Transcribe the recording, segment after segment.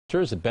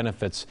It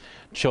benefits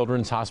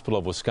Children's Hospital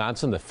of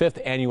Wisconsin. The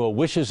 5th annual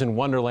Wishes in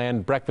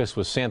Wonderland Breakfast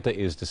with Santa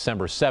is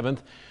December 7th.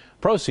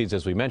 Proceeds,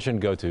 as we mentioned,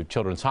 go to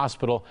Children's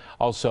Hospital,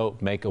 also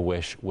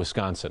Make-A-Wish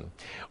Wisconsin.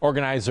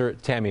 Organizer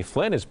Tammy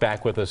Flynn is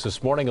back with us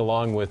this morning,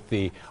 along with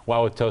the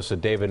Wauwatosa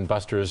Dave &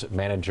 Buster's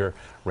manager,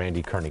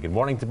 Randy Kearney. Good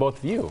morning to both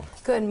of you.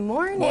 Good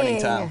morning.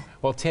 Morning, Tom.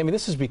 Well, Tammy,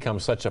 this has become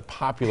such a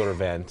popular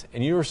event,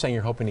 and you were saying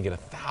you're hoping to get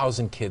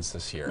 1,000 kids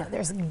this year. No,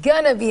 there's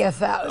gonna be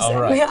 1,000. All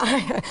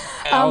right.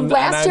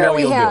 Last year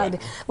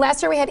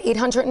we had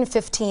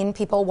 815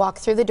 people walk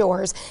through the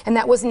doors, and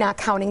that was not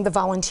counting the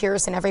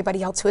volunteers and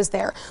everybody else who was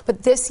there.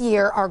 But this year,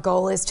 our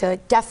goal is to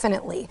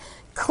definitely,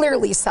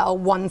 clearly sell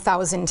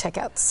 1,000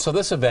 tickets. So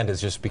this event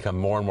has just become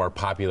more and more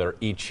popular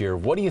each year.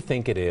 What do you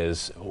think it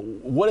is?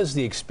 What is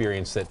the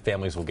experience that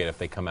families will get if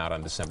they come out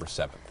on December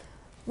 7th?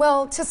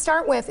 Well, to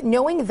start with,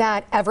 knowing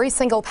that every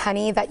single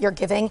penny that you're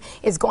giving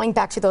is going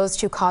back to those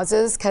two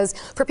causes, because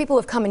for people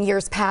who have come in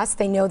years past,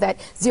 they know that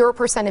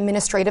 0%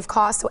 administrative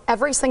costs, so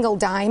every single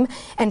dime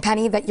and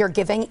penny that you're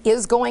giving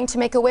is going to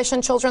Make-A-Wish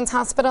and Children's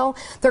Hospital.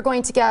 They're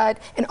going to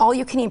get an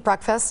all-you-can-eat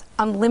breakfast,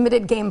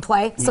 unlimited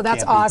gameplay, so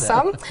that's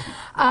awesome.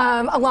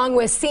 Along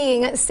with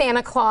seeing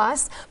Santa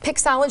Claus.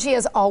 Pixology,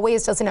 as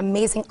always, does an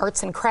amazing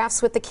arts and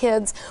crafts with the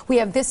kids. We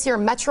have this year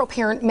Metro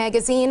Parent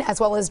Magazine, as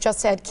well as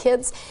Just Ed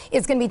Kids,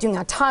 is going to be doing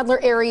a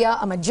toddler area,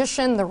 a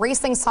magician, the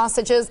racing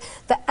sausages,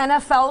 the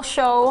NFL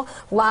show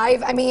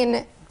live. I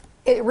mean,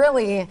 it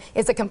really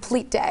is a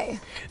complete day.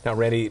 Now,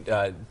 Randy,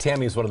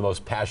 Tammy is one of the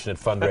most passionate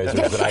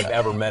fundraisers that I've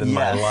ever met in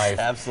my life.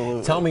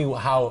 Absolutely. Tell me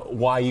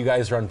why you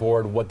guys are on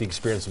board, what the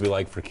experience will be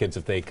like for kids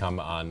if they come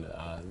on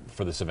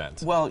for this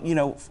event. Well, you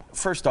know,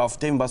 first off,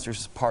 Dave & Buster's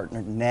has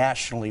partnered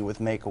nationally with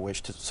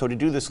Make-A-Wish. So to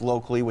do this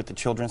locally with the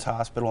Children's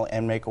Hospital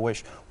and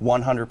Make-A-Wish,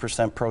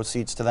 100%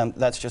 proceeds to them,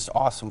 that's just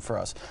awesome for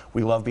us.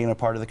 We love being a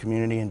part of the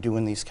community and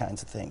doing these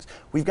kinds of things.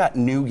 We've got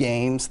new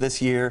games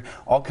this year,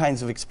 all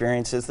kinds of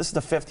experiences. This is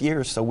the 5th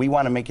year, so we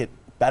want to make it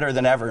better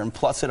than ever and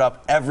plus it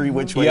up every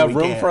which way we can. You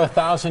have room for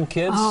 1,000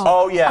 kids?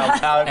 Oh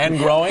yeah. And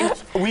growing?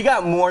 We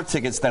got more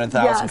tickets than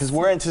 1,000 because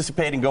we're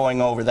anticipating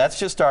going over. That's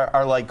just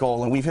our like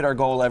goal, and we've hit our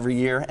goal every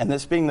year. And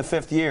this being the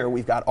 5th year,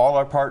 we've got all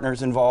our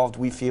partners involved.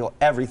 We feel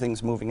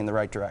everything's moving in the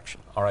right direction.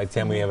 All right,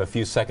 Tim, we have a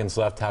few seconds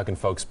left. How can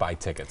folks buy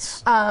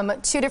tickets?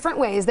 2 different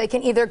ways. They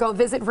can either go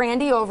visit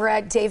Randy over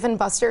at Dave &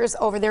 Buster's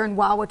over there in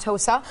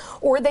Wauwatosa,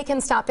 or they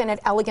can stop in at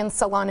Elegance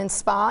Salon and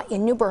Spa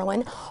in New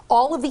Berlin.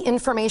 All of the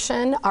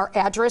information, our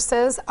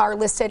addresses, are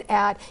listed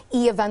at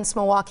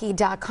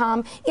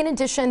eeventsmilwaukee.com. In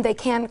addition, they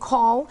can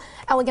call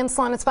Elegance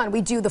Salon and Spa, and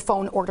we do the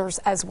phone orders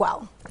as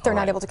well if they're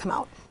not able to come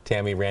out.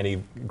 Tammy,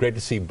 Randy, great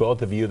to see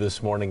both of you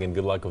this morning, and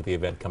good luck with the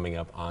event coming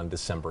up on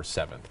December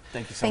 7th.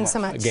 Thank you so much. Thanks so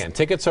much. Again,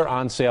 tickets are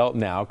on sale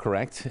now,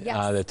 correct?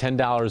 Yes. They're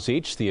 $10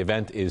 each. The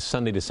event is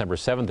Sunday, December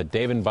 7th at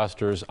Dave &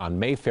 Buster's on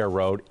Mayfair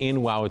Road in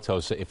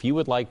Wauwatosa. If you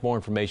would like more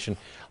information,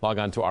 log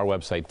on to our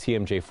website,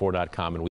 tmj4.com.